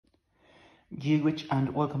Jewish,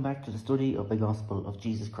 and welcome back to the study of the Gospel of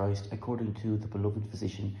Jesus Christ according to the beloved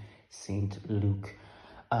physician, Saint Luke.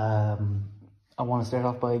 I want to start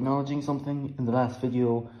off by acknowledging something. In the last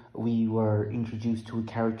video, we were introduced to a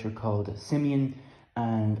character called Simeon,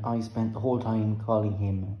 and I spent the whole time calling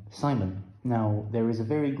him Simon. Now, there is a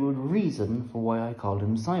very good reason for why I called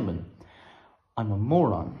him Simon. I'm a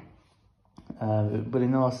moron. But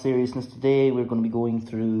in all seriousness, today we're going to be going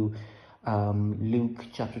through Luke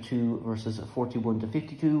chapter 2 verses 41 to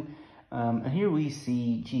 52, and here we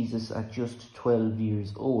see Jesus at just 12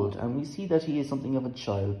 years old, and we see that he is something of a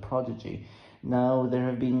child prodigy. Now, there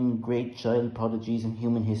have been great child prodigies in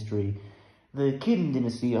human history, the Kim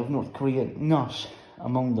dynasty of North Korea not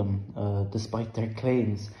among them, despite their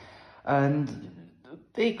claims, and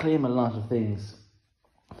they claim a lot of things.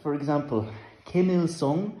 For example, Kim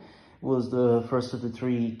Il-sung was the first of the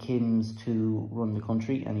three Kims to run the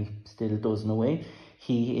country, and he still does in a way.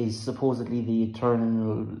 He is supposedly the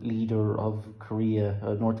eternal leader of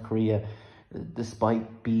North Korea,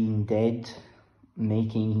 despite being dead,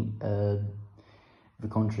 making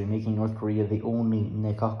making North Korea the only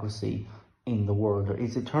necocracy in the world.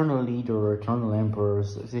 It's eternal leader or eternal emperor.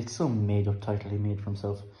 It's some made-up title he made for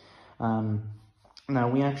himself. Now,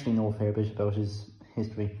 we actually know a fair bit about his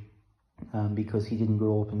history, because he didn't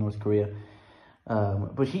grow up in North Korea.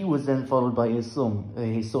 But he was then followed by his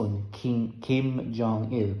son Kim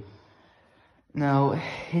Jong-il. Now,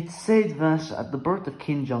 it's said that at the birth of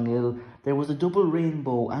Kim Jong-il, there was a double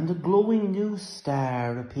rainbow and a glowing new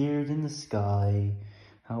star appeared in the sky.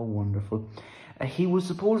 How wonderful. He was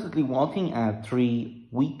supposedly walking at 3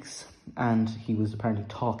 weeks, and he was apparently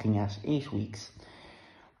talking at 8 weeks.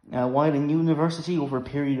 While in university, over a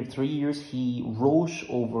period of 3 years, he wrote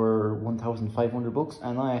over 1,500 books,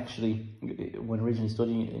 and I actually, when originally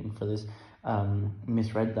studying for this,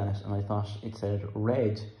 misread that, and I thought it said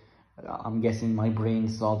read. I'm guessing my brain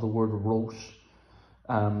saw the word wrote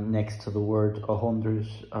next to the word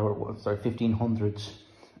 1,500,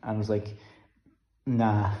 and was like,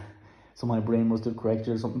 nah. So my brain must have corrected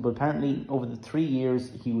or something, but apparently over the 3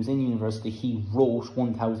 years he was in university, he wrote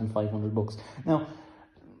 1,500 books. Now,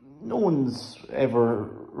 no one's ever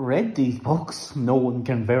read these books. No one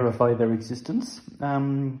can verify their existence.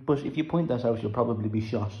 But if you point that out, you'll probably be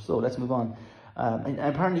shot. So let's move on. And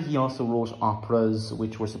apparently he also wrote operas,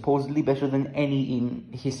 which were supposedly better than any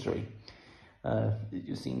in history. It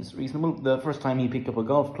just seems reasonable. The first time he picked up a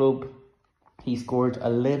golf club, he scored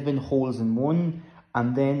 11 holes in one.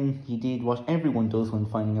 And then he did what everyone does when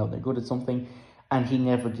finding out they're good at something. And he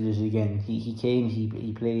never did it again. He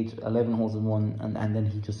played 11 holes in one, and then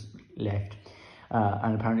he just left.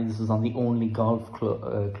 And apparently this was on the only golf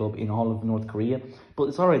club in all of North Korea. But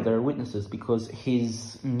it's alright, there are witnesses, because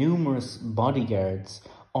his numerous bodyguards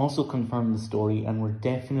also confirmed the story and were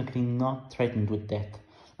definitely not threatened with death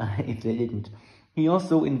if they didn't. He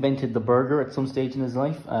also invented the burger at some stage in his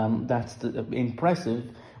life. That's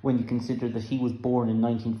impressive when you consider that he was born in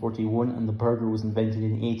 1941 and the burger was invented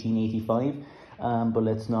in 1885. But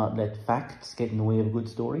let's not let facts get in the way of a good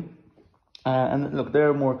story. And look, there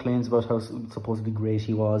are more claims about how supposedly great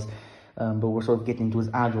he was, but we're sort of getting into his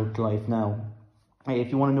adult life now.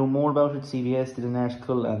 If you want to know more about it, CBS did an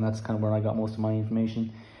article, and that's kind of where I got most of my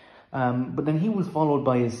information. But then he was followed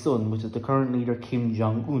by his son, which is the current leader, Kim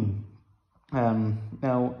Jong-un.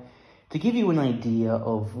 Now, to give you an idea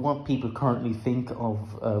of what people currently think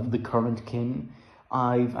of the current Kim,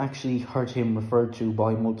 I've actually heard him referred to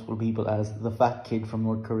by multiple people as the fat kid from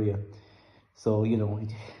North Korea. So, you know,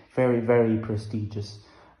 very, very prestigious.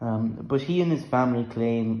 But he and his family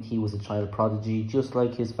claim he was a child prodigy, just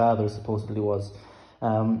like his father supposedly was.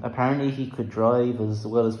 Apparently he could drive as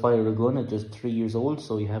well as fire a gun at just 3 years old,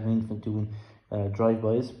 so you have an infant doing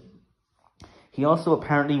drive-bys. He also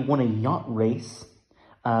apparently won a yacht race.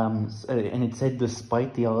 And it said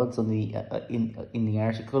despite the odds on the in the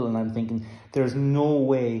article, and I'm thinking there's no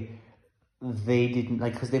way they didn't,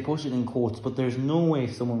 like, because they put it in quotes, but there's no way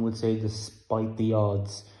someone would say despite the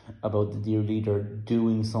odds about the dear leader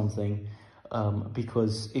doing something,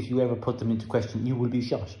 because if you ever put them into question, you will be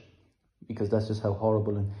shot, because that's just how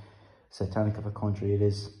horrible and satanic of a country it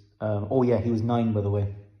is. Oh yeah, he was 9, by the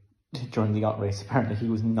way, during the yacht race. Apparently he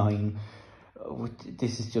was 9.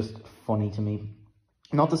 This is just funny to me.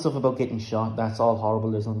 Not the stuff about getting shot, that's all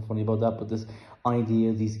horrible, there's nothing funny about that, but this idea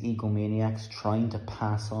of these egomaniacs trying to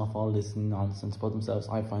pass off all this nonsense about themselves,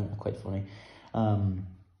 I find that quite funny.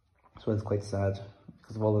 So it's quite sad,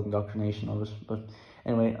 because of all the indoctrination of it. But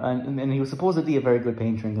anyway, and he was supposedly a very good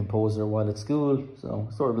painter and composer while at school, so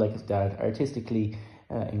sort of like his dad, artistically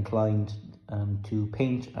inclined to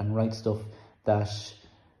paint and write stuff that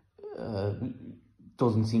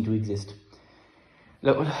doesn't seem to exist.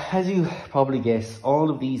 Look, as you probably guess, all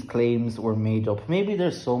of these claims were made up. Maybe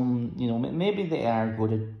there's some, maybe they are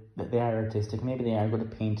good at, they are artistic. Maybe they are good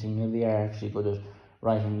at painting. Maybe they are actually good at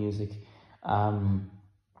writing music.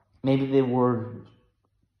 Maybe they were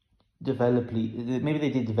maybe they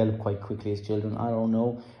did develop quite quickly as children. I don't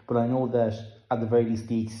know, but I know that at the very least,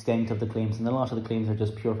 the extent of the claims, and a lot of the claims are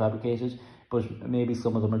just pure fabricated, but maybe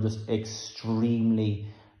some of them are just extremely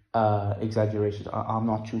exaggerated. I'm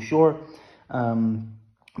not too sure.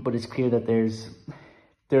 But it's clear that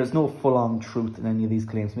there's no full-on truth in any of these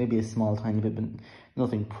claims. Maybe a small, tiny bit, but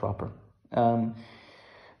nothing proper.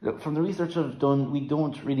 Look, from the research I've done, we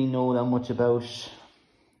don't really know that much about.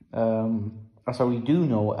 We do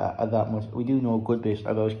know that much. We do know a good bit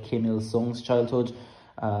about Kim Il Sung's childhood.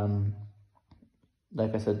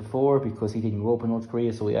 Like I said before, because he didn't grow up in North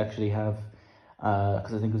Korea, so we actually have.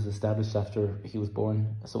 Because I think it was established after he was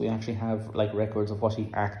born, so we actually have like records of what he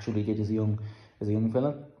actually did as a young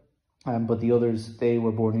fella. But the others, they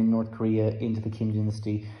were born in North Korea into the Kim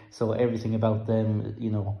dynasty, so everything about them,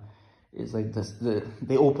 is like this.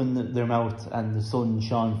 They opened their mouth and the sun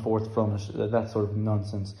shone forth from it. That sort of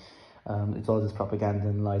nonsense. It's all just propaganda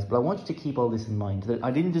and lies. But I want you to keep all this in mind. I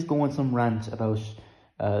didn't just go on some rant about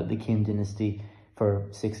the Kim dynasty for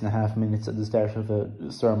 6.5 minutes at the start of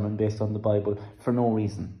a sermon based on the Bible for no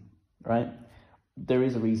reason, right? There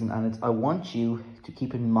is a reason, and I want you to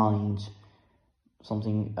keep in mind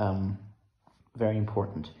something very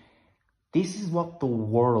important. This is what the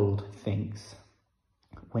world thinks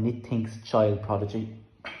when it thinks child prodigy.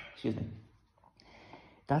 Excuse me.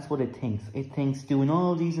 That's what it thinks. It thinks doing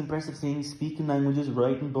all these impressive things, speaking languages,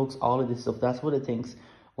 writing books, all of this stuff. That's what it thinks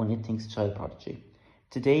when it thinks child prodigy.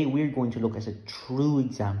 Today, we're going to look at a true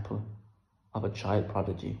example of a child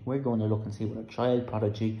prodigy. We're going to look and see what a child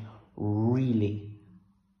prodigy really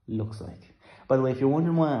looks like. By the way, if you're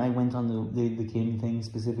wondering why I went on the Kim thing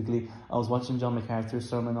specifically, I was watching John MacArthur's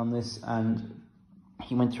sermon on this, and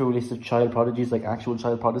he went through a list of child prodigies, like actual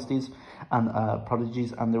child prodigies,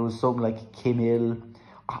 and there was some like Kim Il.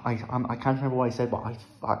 I can't remember what I said, but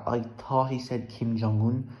I thought he said Kim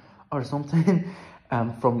Jong-un or something.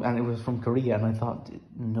 And it was from Korea, and I thought,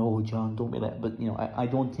 no, John, don't be that. But I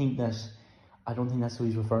don't think that's who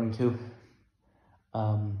he's referring to.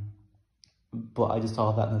 But I just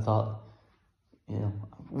thought that, and I thought,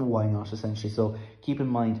 why not, essentially. So keep in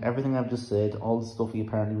mind everything I've just said, all the stuff he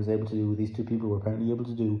apparently was able to do, these two people were apparently able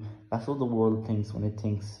to do. That's what the world thinks when it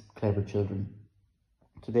thinks clever children.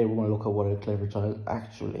 Today we're going to look at what a clever child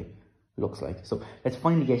actually looks like. So let's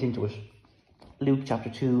finally get into it. Luke chapter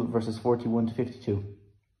 2, verses 41 to 52.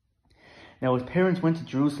 Now his parents went to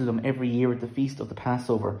Jerusalem every year at the feast of the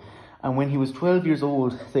Passover, and when he was 12 years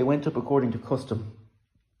old, they went up according to custom.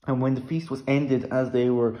 And when the feast was ended, as they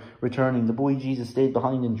were returning, the boy Jesus stayed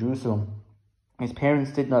behind in Jerusalem. His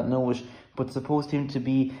parents did not know it, but supposed him to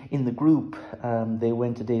be in the group. They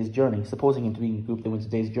went a day's journey. Supposing him to be in the group, they went a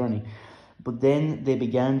day's journey. But then they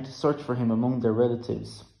began to search for him among their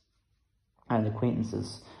relatives and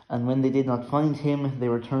acquaintances. And when they did not find him, they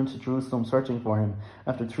returned to Jerusalem searching for him.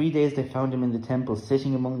 After 3 days they found him in the temple,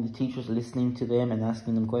 sitting among the teachers, listening to them and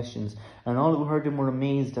asking them questions. And all who heard him were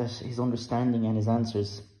amazed at his understanding and his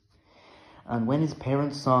answers. And when his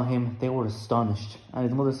parents saw him, they were astonished. And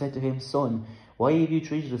his mother said to him, "Son, why have you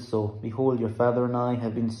treated us so? Behold, your father and I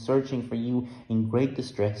have been searching for you in great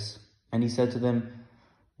distress." And he said to them,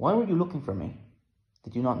 "Why were you looking for me?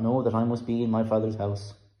 Did you not know that I must be in my father's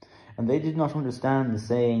house?" And they did not understand the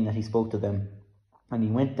saying that he spoke to them. And he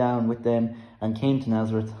went down with them and came to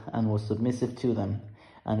Nazareth and was submissive to them.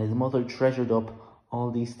 And his mother treasured up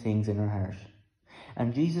all these things in her heart.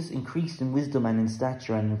 And Jesus increased in wisdom and in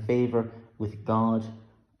stature and in favour with God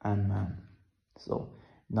and man. So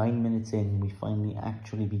 9 minutes in, we finally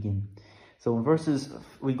actually begin. So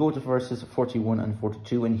we go to verses 41 and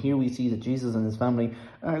 42, and here we see that Jesus and his family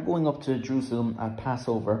are going up to Jerusalem at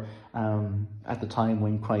Passover at the time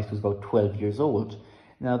when Christ was about 12 years old.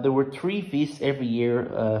 Now, there were 3 feasts every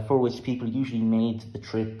year for which people usually made the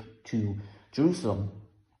trip to Jerusalem.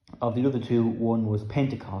 Of the other 2, one was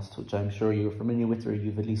Pentecost, which I'm sure you're familiar with or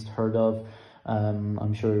you've at least heard of.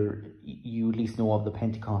 I'm sure you at least know of the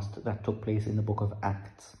Pentecost that took place in the book of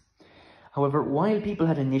Acts. However, while people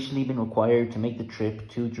had initially been required to make the trip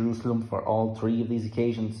to Jerusalem for all 3 of these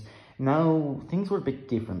occasions, now things were a bit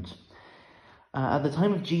different. At the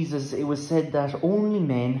time of Jesus, it was said that only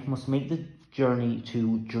men must make the journey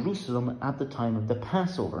to Jerusalem at the time of the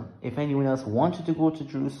Passover. If anyone else wanted to go to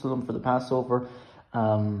Jerusalem for the Passover,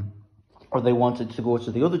 or they wanted to go to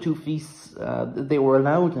the other 2 feasts, they were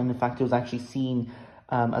allowed, and in fact it was actually seen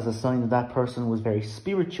as a sign that that person was very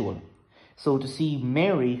spiritual. So to see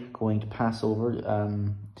Mary going to Passover,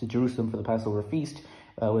 to Jerusalem for the Passover feast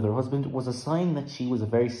with her husband was a sign that she was a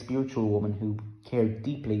very spiritual woman who cared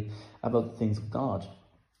deeply about the things of God.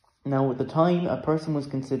 Now, at the time, a person was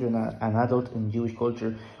considered an adult in Jewish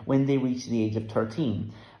culture when they reached the age of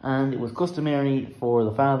 13. And it was customary for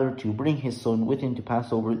the father to bring his son with him to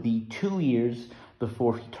Passover the 2 years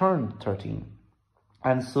before he turned 13.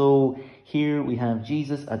 And so here we have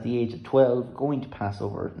Jesus at the age of 12 going to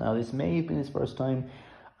Passover. Now, this may have been his first time,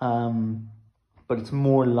 but it's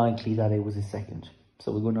more likely that it was his second.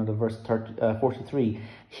 So we're going on to verse 43.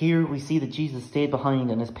 Here we see that Jesus stayed behind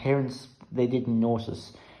and his parents, they didn't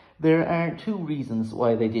notice. There are 2 reasons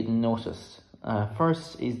why they didn't notice.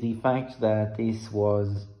 First is the fact that this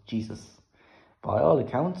was Jesus. By all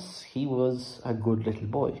accounts, he was a good little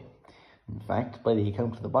boy. In fact, by the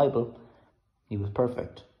account of the Bible, he was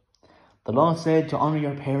perfect. The law said to honor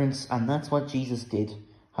your parents, and that's what Jesus did.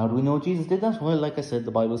 How do we know Jesus did that? Well, like I said,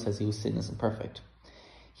 the Bible says he was sinless and perfect.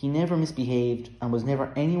 He never misbehaved and was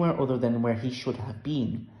never anywhere other than where he should have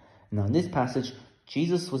been. Now, in this passage,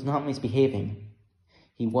 Jesus was not misbehaving.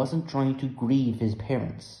 He wasn't trying to grieve his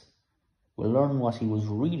parents. We'll learn what he was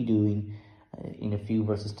really doing in a few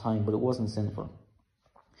verses' time, but it wasn't sinful.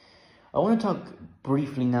 I want to talk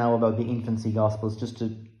briefly now about the infancy gospels,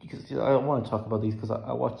 because I want to talk about these because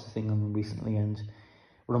I watched a thing on them recently and it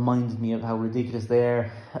reminded me of how ridiculous they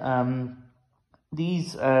are.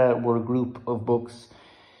 These were a group of books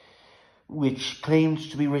which claimed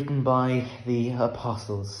to be written by the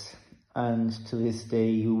apostles. And to this day,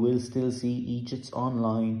 you will still see Egypts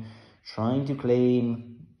online trying to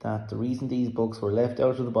claim that the reason these books were left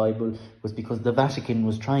out of the Bible was because the Vatican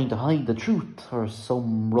was trying to hide the truth or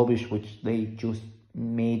some rubbish which they just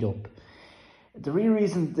made up. The real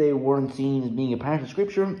reason they weren't seen as being a part of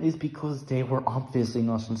Scripture is because they were obviously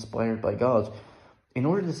not inspired by God. In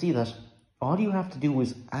order to see that, all you have to do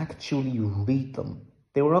is actually read them.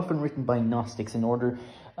 They were often written by Gnostics in order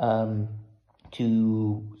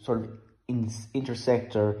to sort of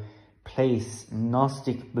intersect or place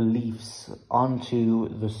Gnostic beliefs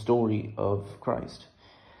onto the story of Christ.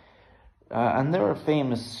 And there are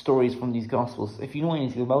famous stories from these Gospels. If you know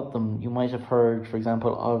anything about them, you might have heard, for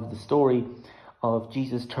example, of the story of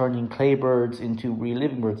Jesus turning clay birds into real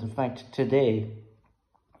living birds. In fact, today,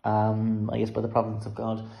 I guess by the providence of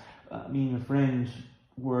God, me and a friend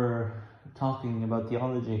were talking about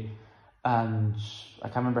theology, and I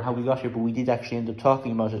can't remember how we got here, but we did actually end up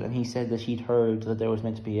talking about it, and he said that he'd heard that there was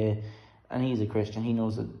meant to be and he's a Christian, he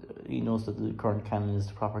knows that the current canon is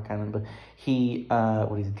the proper canon, but he's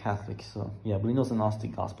a Catholic, so yeah, but he knows the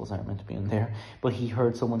Gnostic Gospels aren't meant to be in there, but he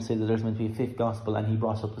heard someone say that there's meant to be a 5th Gospel, and he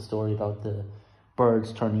brought up the story about the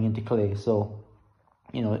birds turning into clay. So,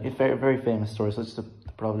 a very, very famous story, so it's the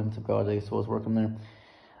providence of God, I suppose, working there.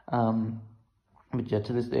 But yeah,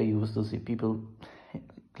 to this day, you will still see people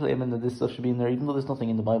claiming that this stuff should be in there, even though there's nothing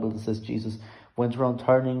in the Bible that says Jesus went around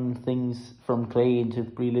turning things from clay into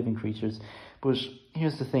real living creatures. But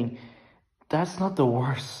here's the thing, that's not the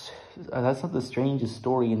worst, that's not the strangest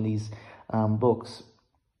story in these books.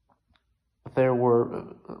 There were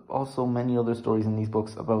also many other stories in these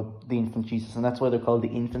books about the infant Jesus, and that's why they're called the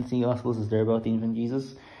infancy Gospels, is they're about the infant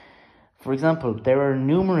Jesus. For example, there are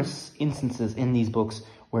numerous instances in these books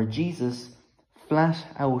where Jesus flat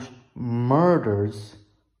out murders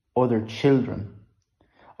other children.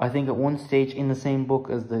 I think at one stage in the same book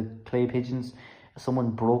as the clay pigeons,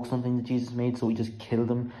 someone broke something that Jesus made, so he just killed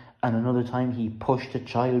them. And another time he pushed a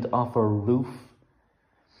child off a roof.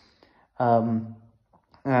 And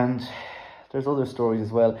there's other stories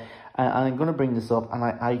as well. And I'm going to bring this up, and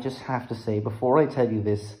I just have to say, before I tell you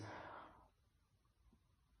this,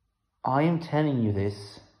 I am telling you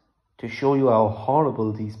this to show you how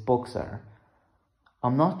horrible these books are.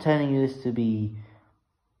 I'm not telling you this to be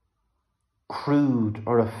crude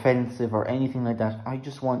or offensive or anything like that. I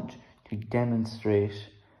just want to demonstrate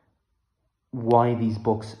why these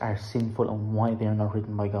books are sinful and why they are not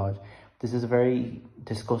written by God. This is a very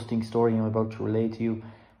disgusting story I'm about to relate to you.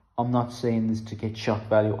 I'm not saying this to get shock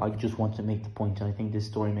value. I just want to make the point, and I think this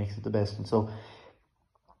story makes it the best. And so,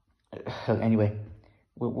 anyway,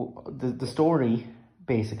 the story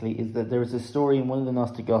basically is that there is a story in one of the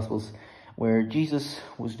Gnostic Gospels where Jesus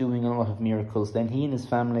was doing a lot of miracles. Then he and his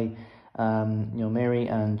family, Mary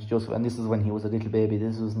and Joseph, and this is when he was a little baby.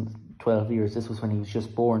 This wasn't 12 years. This was when he was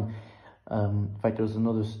just born. In fact, there was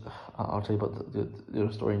another. I'll tell you about the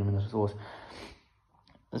other story in a minute, I suppose.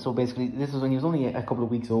 So basically, this was when he was only a couple of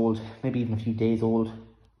weeks old, maybe even a few days old,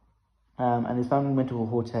 and his family went to a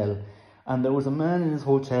hotel, and there was a man in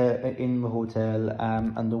the hotel,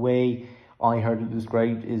 and the way I heard it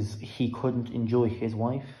described is he couldn't enjoy his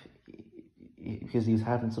wife. because he was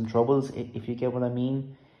having some troubles, if you get what I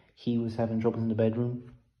mean. He was having troubles in the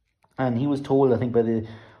bedroom. And he was told, I think, by the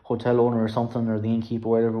hotel owner or something, or the innkeeper,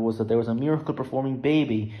 or whatever it was, that there was a miracle performing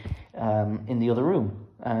baby in the other room,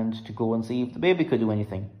 and to go and see if the baby could do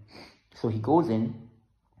anything. So he goes in,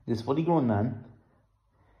 this fully grown man,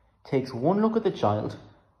 takes one look at the child,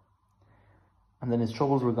 and then his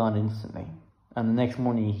troubles were gone instantly. And the next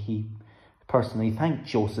morning he personally thanked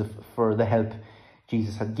Joseph for the help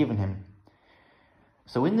Jesus had given him.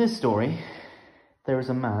 So in this story, there is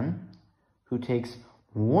a man who takes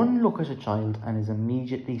one look at a child and is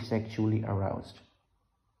immediately sexually aroused,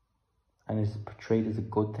 and is portrayed as a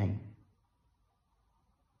good thing.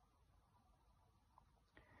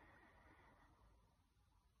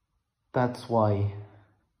 That's why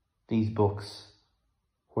these books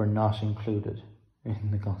were not included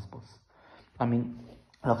in the Gospels. I mean,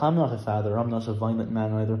 look, I'm not a father, I'm not a violent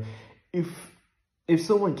man either. If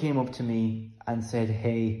someone came up to me and said,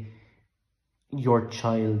 hey, your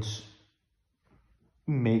child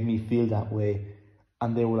made me feel that way,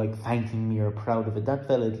 and they were like thanking me or proud of it, that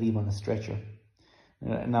fella I'd leave on a stretcher.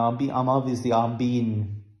 Now I'm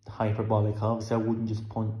being hyperbolic. Obviously I wouldn't just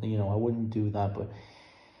I wouldn't do that, but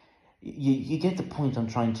you get the point I'm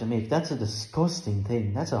trying to make. That's a disgusting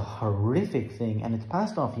thing. That's a horrific thing, and it's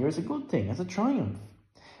passed off here as a good thing, as a triumph.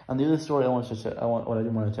 And the other story what I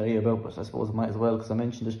didn't want to tell you about, but I suppose I might as well because I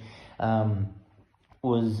mentioned it,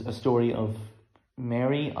 was a story of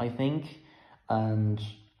Mary, I think, and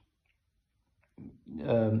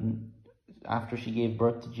after she gave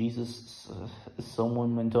birth to Jesus,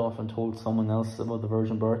 someone went off and told someone else about the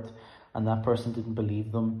virgin birth, and that person didn't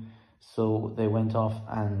believe them, so they went off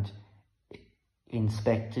and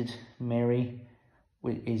inspected Mary,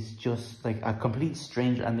 which is just like a complete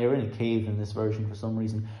stranger, and they're in a cave in this version for some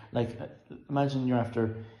reason. Like, imagine you're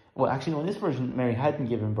after, well, actually, no, in this version, Mary hadn't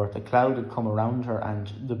given birth. A cloud had come around her,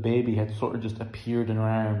 and the baby had sort of just appeared in her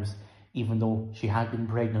arms, even though she had been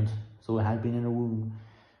pregnant, so it had been in her womb.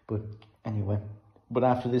 But anyway, but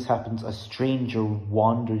after this happens, a stranger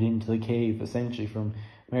wandered into the cave, essentially, from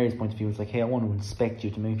Mary's point of view. It's like, hey, I want to inspect you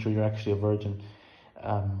to make sure you're actually a virgin.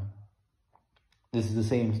 This is the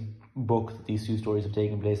same book that these two stories have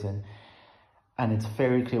taken place in. And it's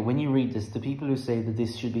very clear, when you read this, the people who say that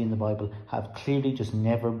this should be in the Bible have clearly just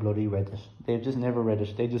never bloody read it. They've just never read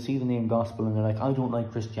it. They just see the name gospel and they're like, I don't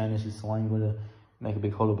like Christianity, so I'm going to make a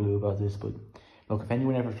big hullabaloo about this. But look, if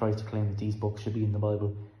anyone ever tries to claim that these books should be in the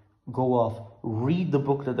Bible, go off, read the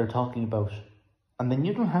book that they're talking about. And then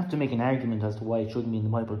you don't have to make an argument as to why it shouldn't be in the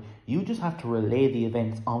Bible. You just have to relay the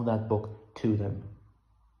events of that book to them.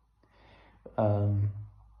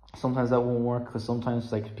 Sometimes that won't work, because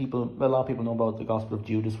sometimes a lot of people know about the Gospel of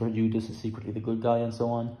Judas, where Judas is secretly the good guy and so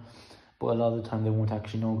on, but a lot of the time they won't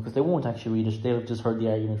actually know, because they won't actually read it. They'll have just heard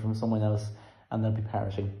the argument from someone else and they'll be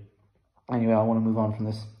parroting. Anyway, I want to move on from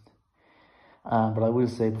this, but I will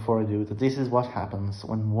say before I do that this is what happens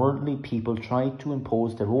when worldly people try to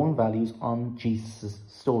impose their own values on Jesus'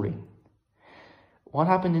 story. What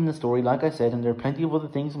happened in the story, like I said, and there are plenty of other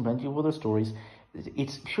things and plenty of other stories,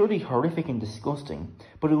 it's purely horrific and disgusting,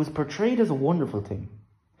 but it was portrayed as a wonderful thing.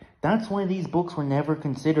 That's why these books were never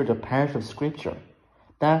considered a part of Scripture.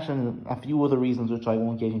 That and a few other reasons which I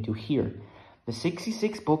won't get into here. The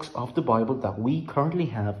 66 books of the Bible that we currently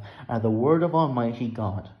have are the Word of Almighty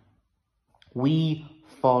God. We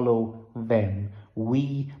follow them.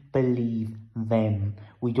 We believe them.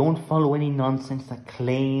 We don't follow any nonsense that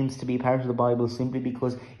claims to be part of the Bible simply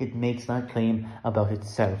because it makes that claim about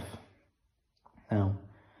itself. Now,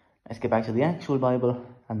 let's get back to the actual Bible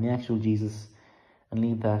and the actual Jesus and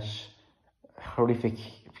leave that horrific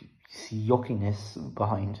yuckiness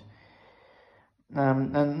behind.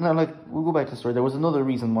 And now, we'll go back to the story. There was another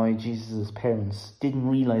reason why Jesus' parents didn't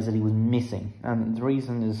realize that he was missing. And the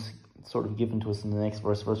reason is sort of given to us in the next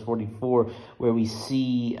verse, verse 44, where we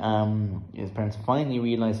see his parents finally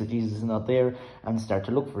realize that Jesus is not there and start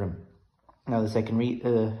to look for him. Now, the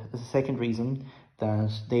second reason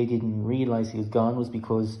that they didn't realize he was gone was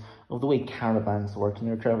because of the way caravans worked, and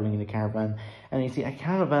they were traveling in a caravan. And you see, a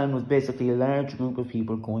caravan was basically a large group of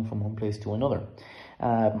people going from one place to another.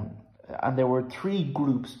 And there were three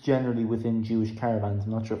groups generally within Jewish caravans.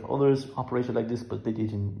 I'm not sure if others operated like this, but they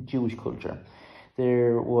did in Jewish culture.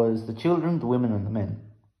 There was the children, the women, and the men.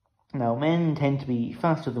 Now, men tend to be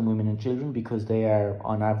faster than women and children because they are,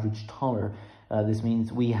 on average, taller. This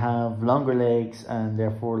means we have longer legs and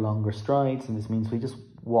therefore longer strides, and this means we just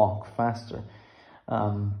walk faster.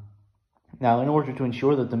 Now, in order to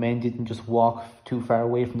ensure that the men didn't just walk too far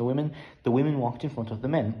away from the women walked in front of the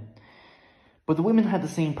men. But the women had the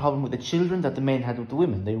same problem with the children that the men had with the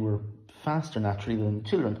women. They were faster naturally than the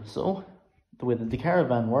children. So the way that the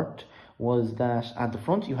caravan worked was that at the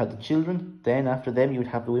front you had the children, then after them you would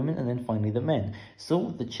have the women, and then finally the men.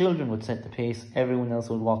 So the children would set the pace, everyone else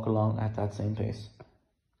would walk along at that same pace.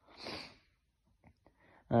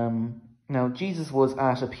 Now, Jesus was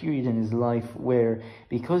at a period in his life where,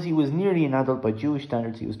 because he was nearly an adult by Jewish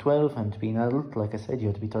standards, he was 12, and to be an adult, like I said, you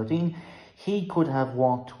had to be 13, he could have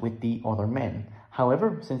walked with the other men.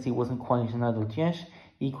 However, since he wasn't quite an adult yet,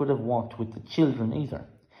 he could have walked with the children either.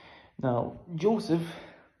 Now, Joseph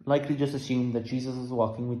likely just assumed that Jesus was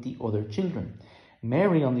walking with the other children.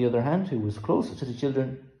 Mary, on the other hand, who was closer to the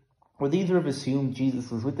children, would either have assumed Jesus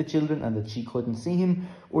was with the children and that she couldn't see him,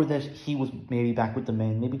 or that he was maybe back with the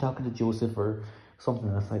men, maybe talking to Joseph or something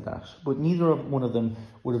else like that. But neither one of them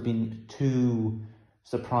would have been too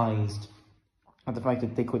surprised at the fact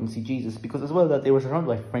that they couldn't see Jesus, because as well that they were surrounded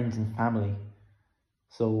by friends and family.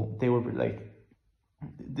 So they were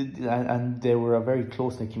and they were a very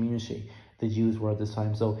close-knit community, the Jews were at this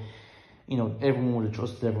time. So, everyone would have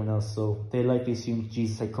trusted everyone else. So they likely assumed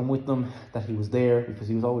Jesus had come with them, that he was there, because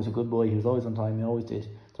he was always a good boy, he was always on time, he always did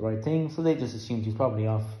the right thing. So they just assumed he's probably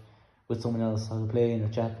off with someone else on the plane or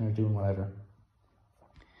chatting or doing whatever.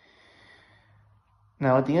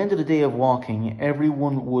 Now, at the end of the day of walking,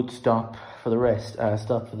 everyone would stop for the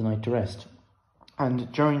night to rest.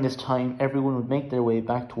 And during this time, everyone would make their way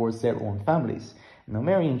back towards their own families. Now,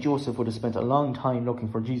 Mary and Joseph would have spent a long time looking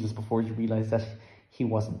for Jesus before he realized that he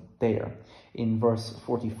wasn't there. In verse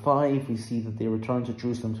 45, we see that they returned to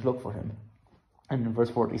Jerusalem to look for him. And in verse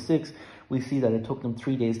 46, we see that it took them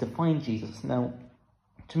 3 days to find Jesus. Now,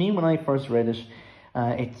 to me, when I first read it,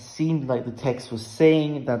 it seemed like the text was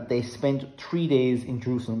saying that they spent 3 days in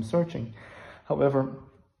Jerusalem searching. However,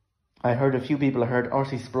 I heard a few people, I heard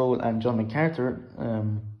R.C. Sproul and John MacArthur,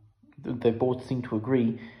 they both seem to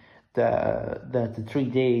agree that the 3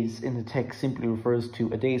 days in the text simply refers to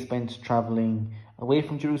a day spent travelling away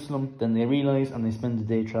from Jerusalem, then they realise and they spend the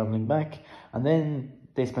day travelling back, and then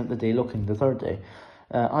they spent the day looking the third day.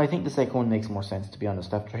 I think the second one makes more sense, to be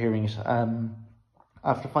honest, after hearing it.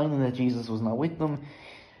 After finding that Jesus was not with them,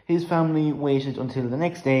 his family waited until the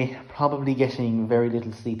next day, probably getting very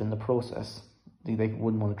little sleep in the process. They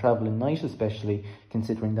wouldn't want to travel at night, especially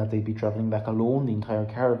considering that they'd be travelling back alone. The entire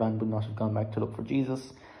caravan would not have gone back to look for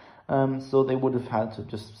Jesus. So they would have had to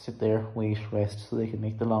just sit there, wait, rest, so they could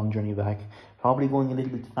make the long journey back. Probably going a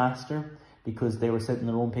little bit faster, because they were setting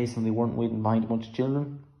their own pace and they weren't waiting behind a bunch of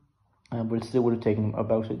children. But it still would have taken them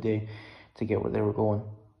about a day to get where they were going.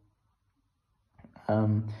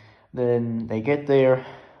 Then they get there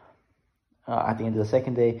at the end of the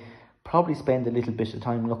second day, probably spend a little bit of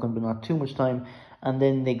time looking, but not too much time, and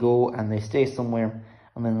then they go and they stay somewhere,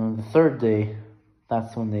 and then on the third day,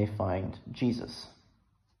 that's when they find Jesus.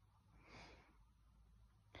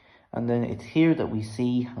 And then it's here that we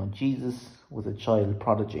see how Jesus was a child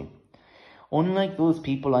prodigy. Unlike those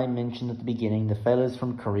people I mentioned at the beginning, the fellas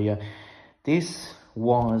from Korea, this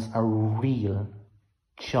was a real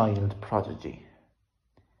child prodigy.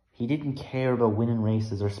 He didn't care about winning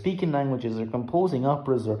races or speaking languages or composing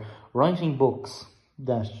operas or writing books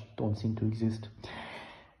that don't seem to exist.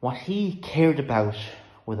 What he cared about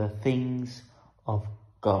were the things of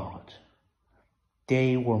God.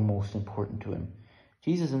 They were most important to him.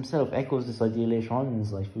 Jesus himself echoes this idea later on in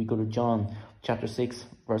his life. We go to John chapter 6,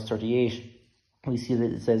 verse 38. We see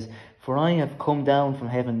that it says, "For I have come down from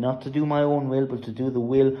heaven not to do my own will, but to do the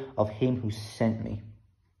will of him who sent me."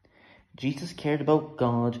 Jesus cared about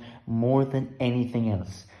God more than anything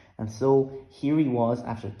else. And so here he was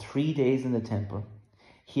after 3 days in the temple.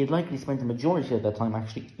 He had likely spent the majority of that time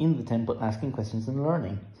actually in the temple asking questions and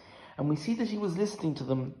learning. And we see that he was listening to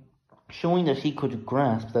them, showing that he could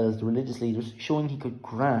grasp, that as the religious leaders, showing he could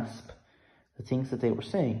grasp the things that they were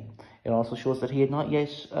saying. It also shows that he had not yet,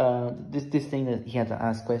 this thing that he had to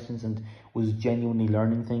ask questions and was genuinely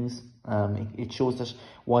learning things. It shows that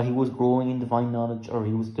while he was growing in divine knowledge, or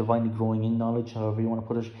he was divinely growing in knowledge, however you want to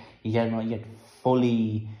put it, he had not yet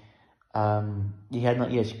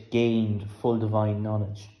gained full divine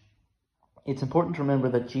knowledge. It's important to remember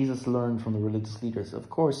that Jesus learned from the religious leaders. Of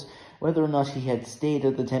course, whether or not he had stayed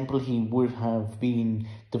at the temple, he would have been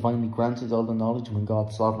divinely granted all the knowledge when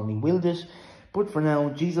God sovereignly willed it. But for now,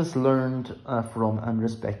 Jesus learned from and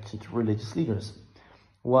respected religious leaders.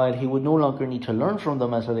 While he would no longer need to learn from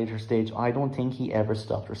them at a later stage, I don't think he ever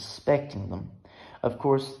stopped respecting them. Of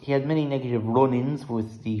course, he had many negative run-ins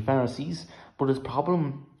with the Pharisees, but his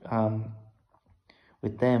problem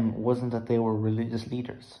with them wasn't that they were religious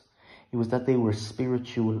leaders. It was that they were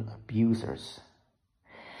spiritual abusers.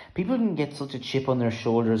 People can get such a chip on their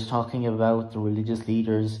shoulders talking about the religious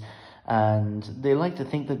leaders And they like to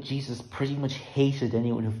think that Jesus pretty much hated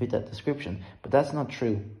anyone who fit that description. But that's not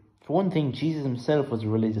true. For one thing, Jesus himself was a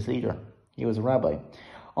religious leader. He was a rabbi.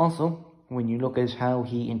 Also, when you look at how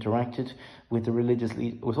he interacted with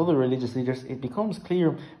other religious leaders, it becomes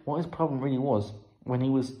clear what his problem really was. When he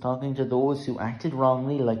was talking to those who acted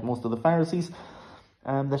wrongly, like most of the Pharisees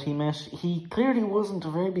that he met, he clearly wasn't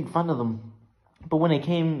a very big fan of them. But when it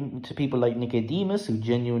came to people like Nicodemus, who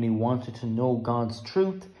genuinely wanted to know God's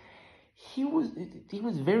truth, he was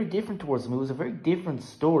very different towards them. It was a very different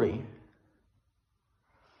story.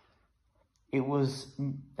 It was,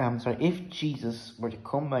 if Jesus were to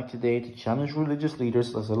come back today to challenge religious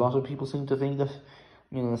leaders, as a lot of people seem to think that,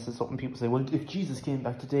 this is something people say, well, if Jesus came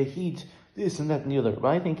back today, he'd this and that and the other. But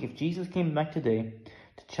I think if Jesus came back today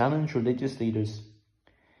to challenge religious leaders,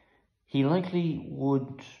 he likely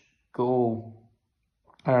would go,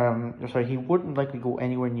 he wouldn't likely go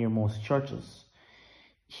anywhere near most churches.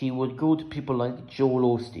 He would go to people like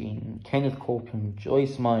Joel Osteen, Kenneth Copeland,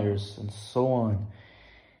 Joyce Myers, and so on.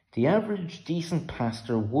 The average decent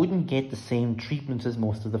pastor wouldn't get the same treatment as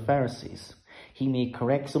most of the Pharisees. He may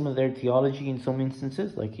correct some of their theology in some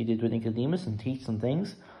instances, like he did with Nicodemus, and teach some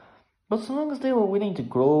things. But so long as they were willing to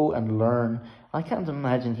grow and learn, I can't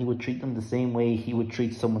imagine he would treat them the same way he would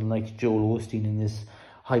treat someone like Joel Osteen in this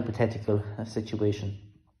hypothetical situation.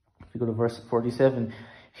 If we go to verse 47,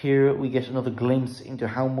 here we get another glimpse into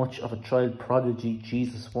how much of a child prodigy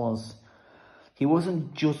Jesus was. He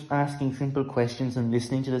wasn't just asking simple questions and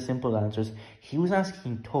listening to the simple answers. He was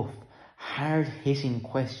asking tough, hard-hitting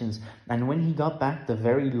questions. And when he got back the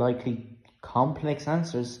very likely complex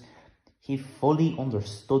answers, he fully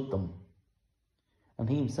understood them. And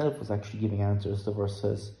he himself was actually giving answers, the verse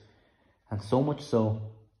says. And so much so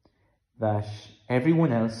that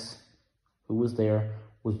everyone else who was there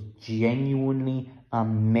was genuinely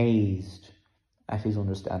amazed at his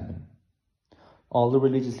understanding. All the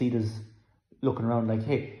religious leaders looking around like,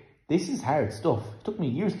 hey, this is hard stuff. It took me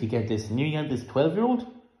years to get this. And you have this 12-year-old,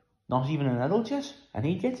 not even an adult yet, and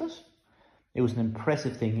he gets it. It was an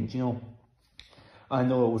impressive thing. And I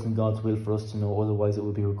know it wasn't God's will for us to know, otherwise it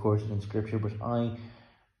would be recorded in Scripture, but I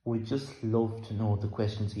would just love to know the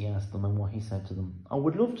questions he asked them and what he said to them. I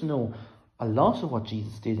would love to know a lot of what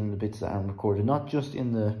Jesus did in the bits that aren't recorded, not just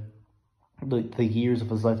in the years of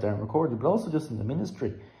his life that aren't recorded, but also just in the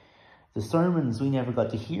ministry. The sermons we never got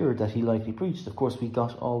to hear that he likely preached. Of course, we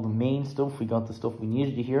got all the main stuff, we got the stuff we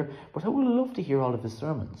needed to hear, but I would love to hear all of his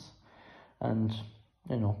sermons. And,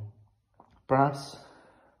 perhaps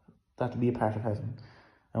that'll be a part of heaven.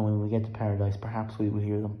 And when we get to paradise, perhaps we will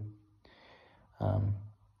hear them.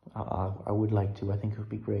 I would like to. I think it would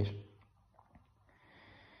be great.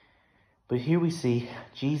 But here we see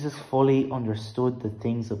Jesus fully understood the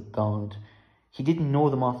things of God. He didn't know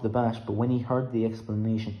them off the bat, but when he heard the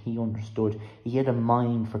explanation, he understood. He had a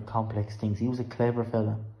mind for complex things. He was a clever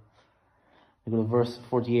fella. We go to verse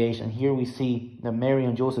 48, and here we see that Mary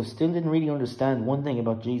and Joseph still didn't really understand one thing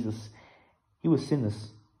about Jesus. He was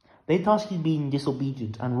sinless. They thought he'd been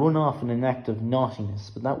disobedient and run off in an act of naughtiness,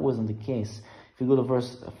 but that wasn't the case. If we go to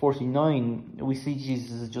verse 49, we see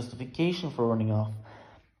Jesus' justification for running off.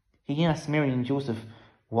 He asked Mary and Joseph,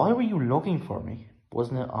 "Why were you looking for me?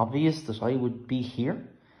 Wasn't it obvious that I would be here?"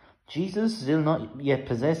 Jesus, still not yet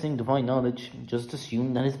possessing divine knowledge, just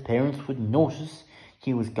assumed that his parents would notice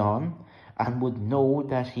he was gone and would know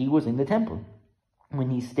that he was in the temple. When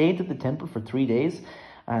he stayed at the temple for 3 days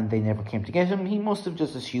and they never came to get him, he must have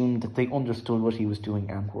just assumed that they understood what he was doing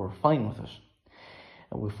and were fine with it.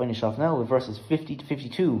 And we'll finish off now with verses 50 to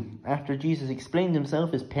 52. After Jesus explained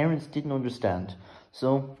himself, his parents didn't understand.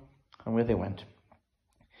 So, away they went,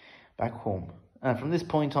 back home. And from this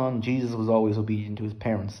point on, Jesus was always obedient to his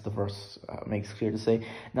parents, the verse makes clear to say.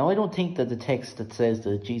 Now, I don't think that the text that says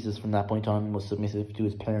that Jesus from that point on was submissive to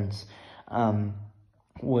his parents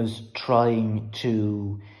was trying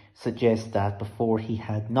to suggest that before he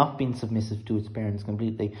had not been submissive to his parents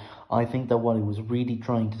completely. I think that what he was really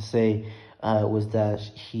trying to say was that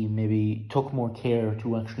he maybe took more care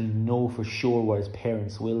to actually know for sure what his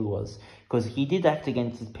parents' will was. Because he did act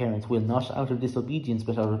against his parents' will, not out of disobedience,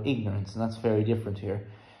 but out of ignorance. And that's very different here.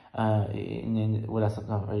 Well, that's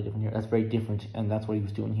not very different here. That's very different, and that's what he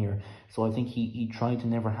was doing here. So I think he tried to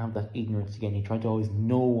never have that ignorance again. He tried to always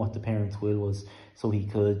know what the parents' will was, so he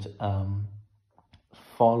could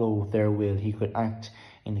follow their will. He could act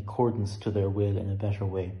in accordance to their will in a better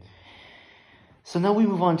way. So now we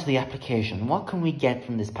move on to the application. What can we get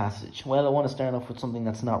from this passage? Well, I want to start off with something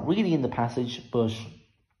that's not really in the passage, but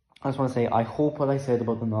I just want to say I hope what I said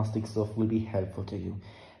about the Gnostic stuff will be helpful to you.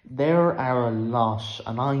 There are a lot,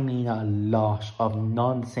 and I mean a lot, of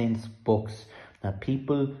nonsense books that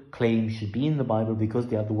people claim should be in the Bible because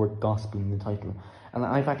they have the word gospel in the title. And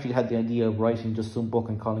I've actually had the idea of writing just some book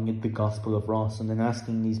and calling it The Gospel of Ross, and then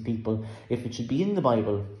asking these people if it should be in the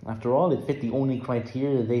Bible. After all, it fit the only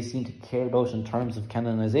criteria they seem to care about in terms of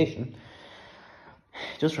canonization.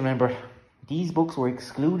 Just remember, these books were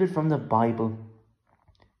excluded from the Bible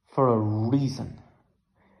for a reason.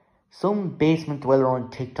 Some basement dweller on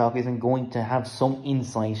TikTok isn't going to have some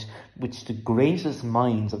insight which the greatest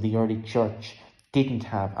minds of the early church didn't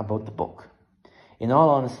have about the book. In all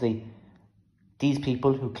honesty, these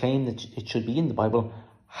people who claim that it should be in the Bible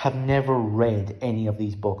have never read any of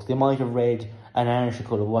these books. They might have read an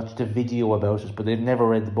article or watched a video about it, but they've never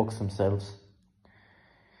read the books themselves.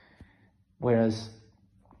 Whereas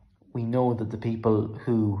we know that the people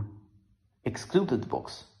who excluded the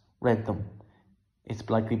books read them. It's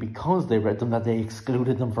likely because they read them that they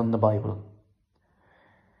excluded them from the Bible.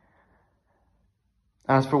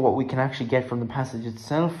 As for what we can actually get from the passage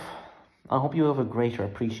itself, I hope you have a greater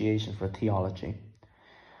appreciation for theology.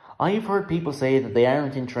 I've heard people say that they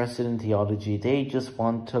aren't interested in theology, they just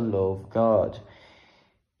want to love God.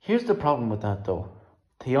 Here's the problem with that though.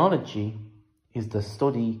 Theology is the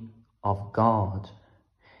study of God.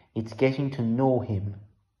 It's getting to know Him.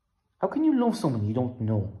 How can you love someone you don't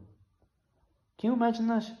know? Can you imagine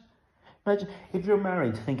that? Imagine if you're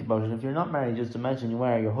married, think about it. If you're not married, just imagine you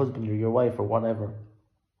are your husband or your wife or whatever.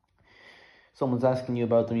 Someone's asking you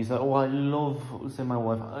about them, you say, oh, I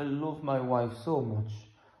love my wife so much.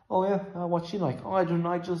 Oh yeah, what's she like? Oh, I don't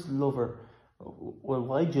know, I just love her. Well,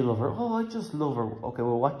 why do you love her? Oh, I just love her. Okay,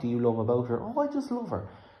 well, what do you love about her? Oh, I just love her.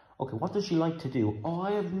 Okay, what does she like to do? Oh,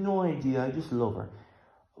 I have no idea, I just love her.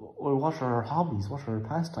 Well, what are her hobbies? What are her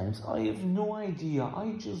pastimes? I have no idea,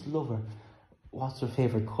 I just love her. What's her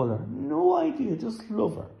favourite colour? No idea, just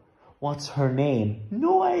love her. What's her name?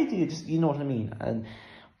 No idea, just, you know what I mean?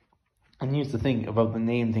 And here's the thing about the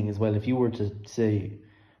name thing as well. If you were to say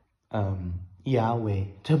Yahweh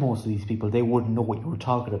to most of these people, they wouldn't know what you were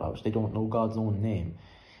talking about. They don't know God's own name,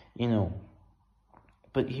 you know.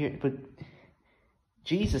 But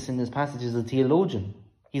Jesus in this passage is a theologian.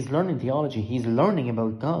 He's learning theology. He's learning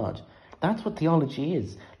about God. That's what theology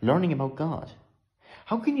is, learning about God.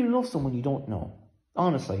 How can you love someone you don't know?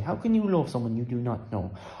 Honestly, how can you love someone you do not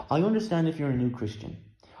know? I understand if you're a new Christian.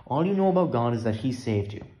 All you know about God is that He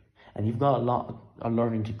saved you. And you've got a lot of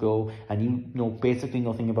learning to go, and you know basically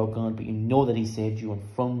nothing about God, but you know that He saved you, and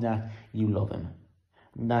from that, you love Him.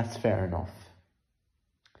 And that's fair enough.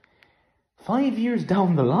 5 years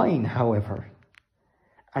down the line, however,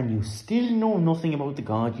 and you still know nothing about the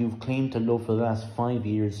God you've claimed to love for the last 5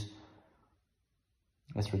 years,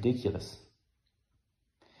 that's ridiculous.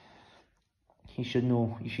 You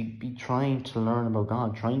should be trying to learn about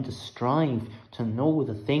God, trying to strive to know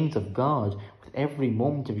the things of God. With every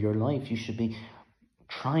moment of your life, you should be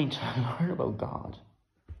trying to learn about God.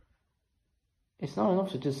 It's not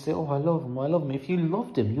enough to just say, oh, I love Him, I love Him. If you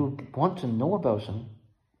loved Him, you would want to know about Him.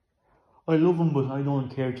 I love Him, but I don't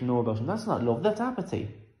care to know about Him. That's not love, that's apathy.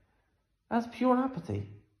 That's pure apathy.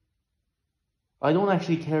 I don't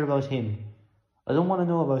actually care about Him. I don't want to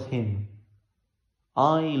know about Him.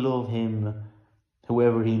 I love Him,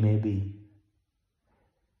 whoever He may be.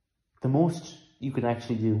 The most you can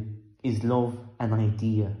actually do is love an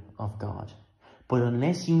idea of God. But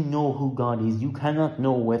unless you know who God is, you cannot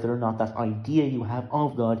know whether or not that idea you have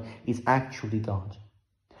of God is actually God.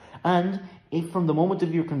 And if from the moment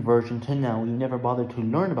of your conversion to now you never bothered to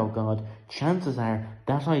learn about God, chances are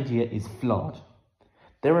that idea is flawed.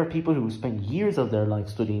 There are people who spend years of their life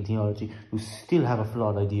studying theology who still have a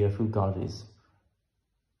flawed idea of who God is.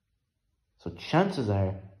 So chances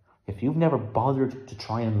are, if you've never bothered to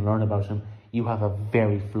try and learn about Him, you have a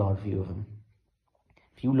very flawed view of Him.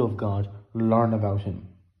 If you love God, learn about Him.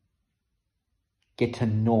 Get to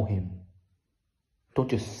know Him. Don't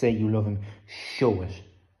just say you love Him, show it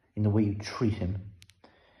in the way you treat Him.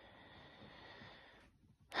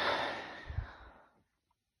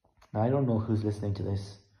 Now, I don't know who's listening to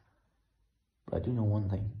this, but I do know one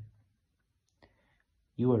thing.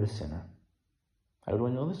 You are a sinner. How do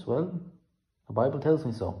I know this? Well, the Bible tells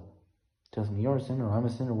me so. It tells me you're a sinner, I'm a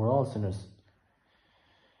sinner, we're all sinners.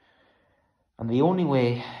 And the only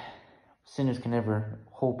way sinners can ever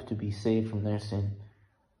hope to be saved from their sin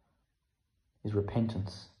is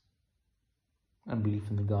repentance and belief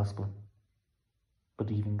in the gospel.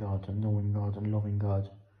 Believing God and knowing God and loving God.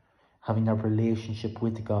 Having that relationship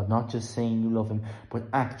with God. Not just saying you love Him, but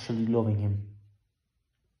actually loving Him.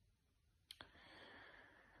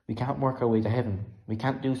 We can't work our way to heaven. We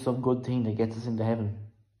can't do some good thing that gets us into heaven.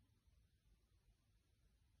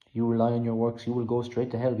 If you rely on your works, you will go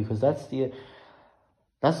straight to hell, because that's the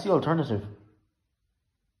alternative.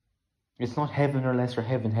 It's not heaven or lesser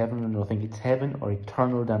heaven, heaven or nothing. It's heaven or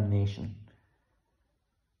eternal damnation.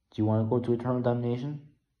 Do you want to go to eternal damnation?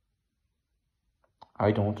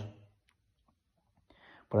 I don't.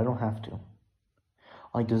 But I don't have to.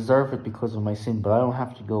 I deserve it because of my sin, but I don't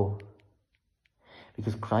have to go.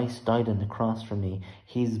 Because Christ died on the cross for me.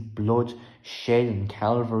 His blood shed in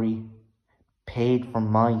Calvary paid for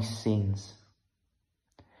my sins.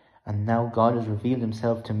 And now God has revealed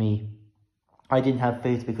himself to me. I didn't have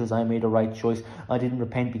faith because I made a right choice. I didn't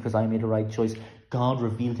repent because I made a right choice. God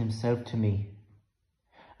revealed himself to me.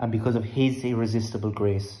 And because of his irresistible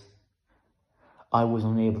grace, I was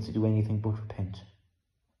unable to do anything but repent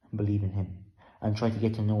and believe in him and try to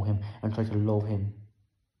get to know him and try to love him.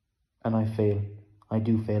 And I fail. I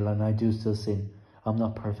do fail and I do still sin. I'm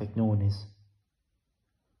not perfect. No one is.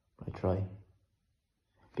 But I try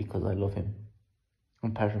because I love him.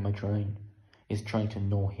 And part of my trying is trying to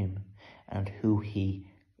know him and who he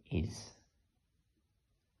is.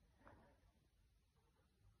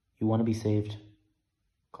 You want to be saved?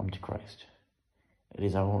 Come to Christ. It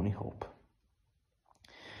is our only hope.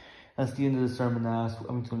 That's the end of the sermon now.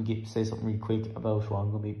 I'm just going to say something really quick about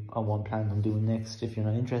what plan I'm doing next. If you're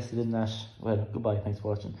not interested in that, well, goodbye. Thanks for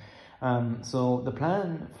watching. So the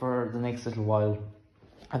plan for the next little while,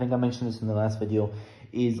 I think I mentioned this in the last video,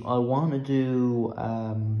 is I want to do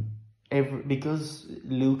because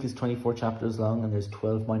Luke is 24 chapters long and there's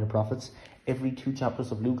 12 minor prophets. Every 2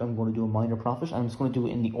 chapters of Luke, I'm going to do a minor prophet. I'm just going to do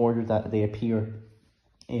it in the order that they appear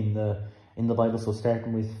in the Bible. So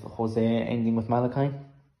starting with Hosea, ending with Malachi.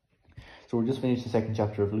 So we're just finished the 2nd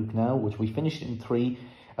chapter of Luke now, which we finished in 3,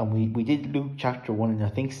 and we did Luke chapter 1 in I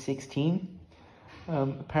think 16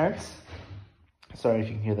 parts. Sorry if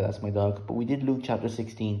you can hear that, that's my dog. But we did Luke chapter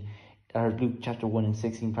 16, or Luke chapter 1 in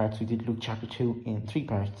 16 parts. We did Luke chapter 2 in 3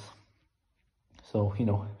 parts. So, you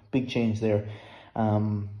know, big change there.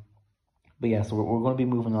 But yeah, so we're going to be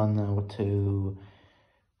moving on now to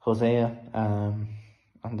Hosea,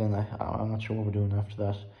 and then I'm not sure what we're doing after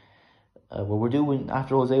that. We're doing,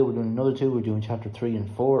 after Hosea, we're doing another 2. We're doing chapter 3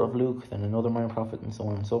 and 4 of Luke, then another minor prophet, and so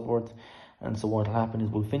on and so forth. And so what will happen is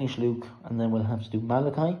we'll finish Luke, and then we'll have to do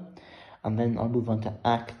Malachi, and then I'll move on to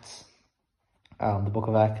Acts, the book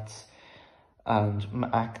of Acts. And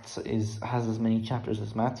Acts has as many chapters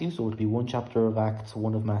as Matthew, so it'll be 1 chapter of Acts,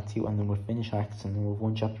 1 of Matthew, and then we'll finish Acts, and then we'll have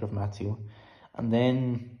 1 chapter of Matthew. And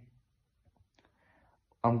then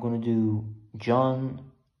I'm going to do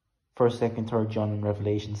John, 1st, 2nd, 3rd John, and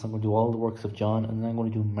Revelation. So I'm going to do all the works of John, and then I'm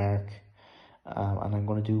going to do Mark. And I'm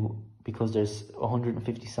going to do, because there's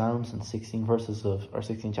 150 Psalms and 16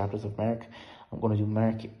 chapters of Mark, I'm going to do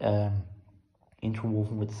Mark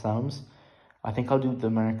interwoven with the Psalms. I think I'll do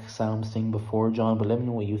the Mark Psalms thing before John, but let me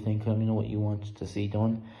know what you think. Let me know what you want to see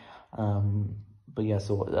done. But yeah,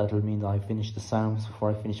 so that'll mean that I finish the Psalms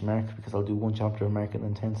before I finish Mark, because I'll do 1 chapter of Mark and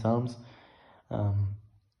then 10 Psalms.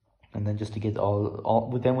 And then just to get then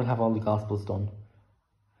we'll have all the Gospels done.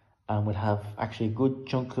 And we'll have actually a good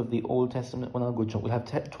chunk of the Old Testament. Well, not a good chunk. We'll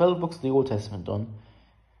have 12 books of the Old Testament done.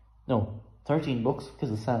 No, 13 books,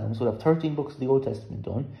 because of the Psalms. We'll have 13 books of the Old Testament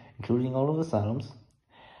done, including all of the Psalms.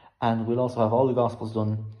 And we'll also have all the Gospels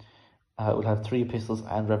done. We'll have 3 epistles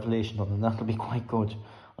and Revelation done, and that'll be quite good,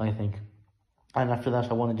 I think. And after that,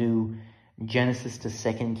 I want to do Genesis to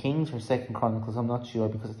 2nd Kings or 2nd Chronicles. I'm not sure,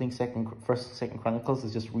 because I think 1st and 2nd Chronicles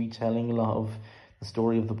is just retelling a lot of the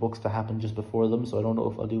story of the books that happened just before them. So I don't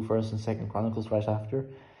know if I'll do 1st and 2nd Chronicles right after.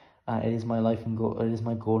 It is my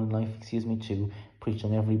goal in life, to preach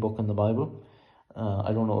on every book in the Bible.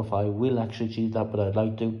 I don't know if I will actually achieve that, but I'd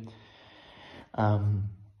like to.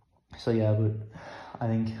 So yeah, but I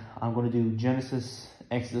think I'm going to do Genesis,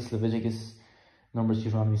 Exodus, Leviticus, Numbers,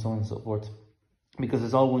 Deuteronomy, so on and so forth. Because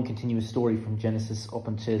it's all one continuous story from Genesis up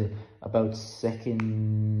until about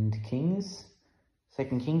 2nd Kings.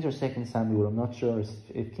 2nd Kings or 2nd Samuel. I'm not sure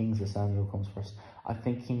if Kings or Samuel comes first. I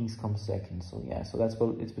think Kings comes second. So yeah, so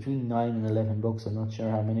it's between 9 and 11 books. I'm not sure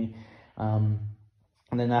how many. And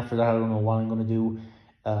then after that, I don't know what I'm going to do.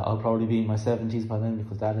 I'll probably be in my 70s by then,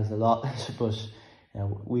 because that is a lot. But yeah,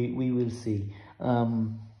 we will see.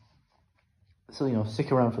 So, you know, stick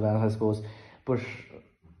around for that, I suppose. But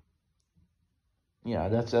yeah,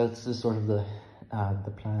 that's the sort of the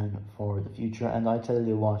plan for the future. And I tell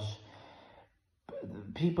you what,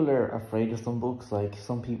 people are afraid of some books. Like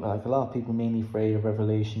some people, like a lot of people, mainly afraid of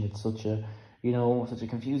Revelation. It's such a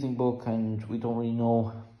confusing book, and we don't really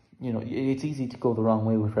know. You know, it's easy to go the wrong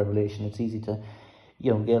way with Revelation. It's easy to,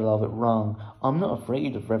 you know, get a lot of it wrong. I'm not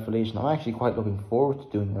afraid of Revelation. I'm actually quite looking forward to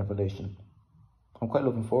doing Revelation. I'm quite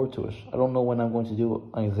looking forward to it. I don't know when I'm going to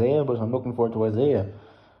do Isaiah, but I'm looking forward to Isaiah.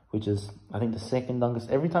 which is, I think, the second longest.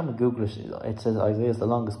 Every time I Google it, it says Isaiah is the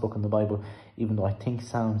longest book in the Bible, even though I think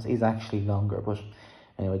Psalms is actually longer. But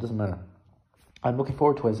anyway, it doesn't matter. I'm looking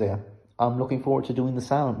forward to Isaiah. I'm looking forward to doing the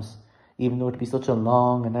Psalms, even though it'd be such a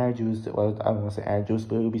long and arduous, well, I don't want to say arduous,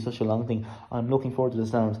 but it would be such a long thing. I'm looking forward to the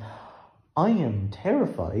Psalms. I am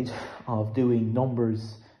terrified of doing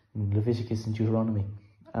Numbers, Leviticus and Deuteronomy,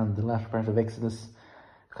 and the latter part of Exodus,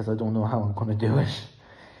 because I don't know how I'm going to do it.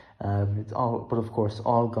 It's all, but of course,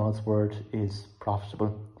 all God's word is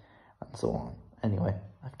profitable, and so on. Anyway,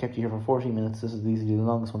 I've kept you here for 40 minutes. This is easily the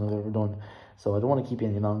longest one I've ever done, so I don't want to keep you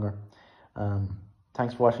any longer.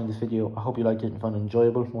 Thanks for watching this video. I hope you liked it and found it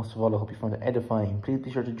enjoyable. Most of all, I hope you found it edifying. Please be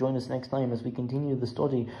sure to join us next time as we continue the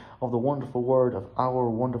study of the wonderful word of our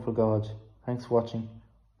wonderful God. Thanks for watching.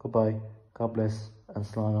 Goodbye. God bless. And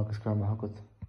Slán agus Carmel Haggard.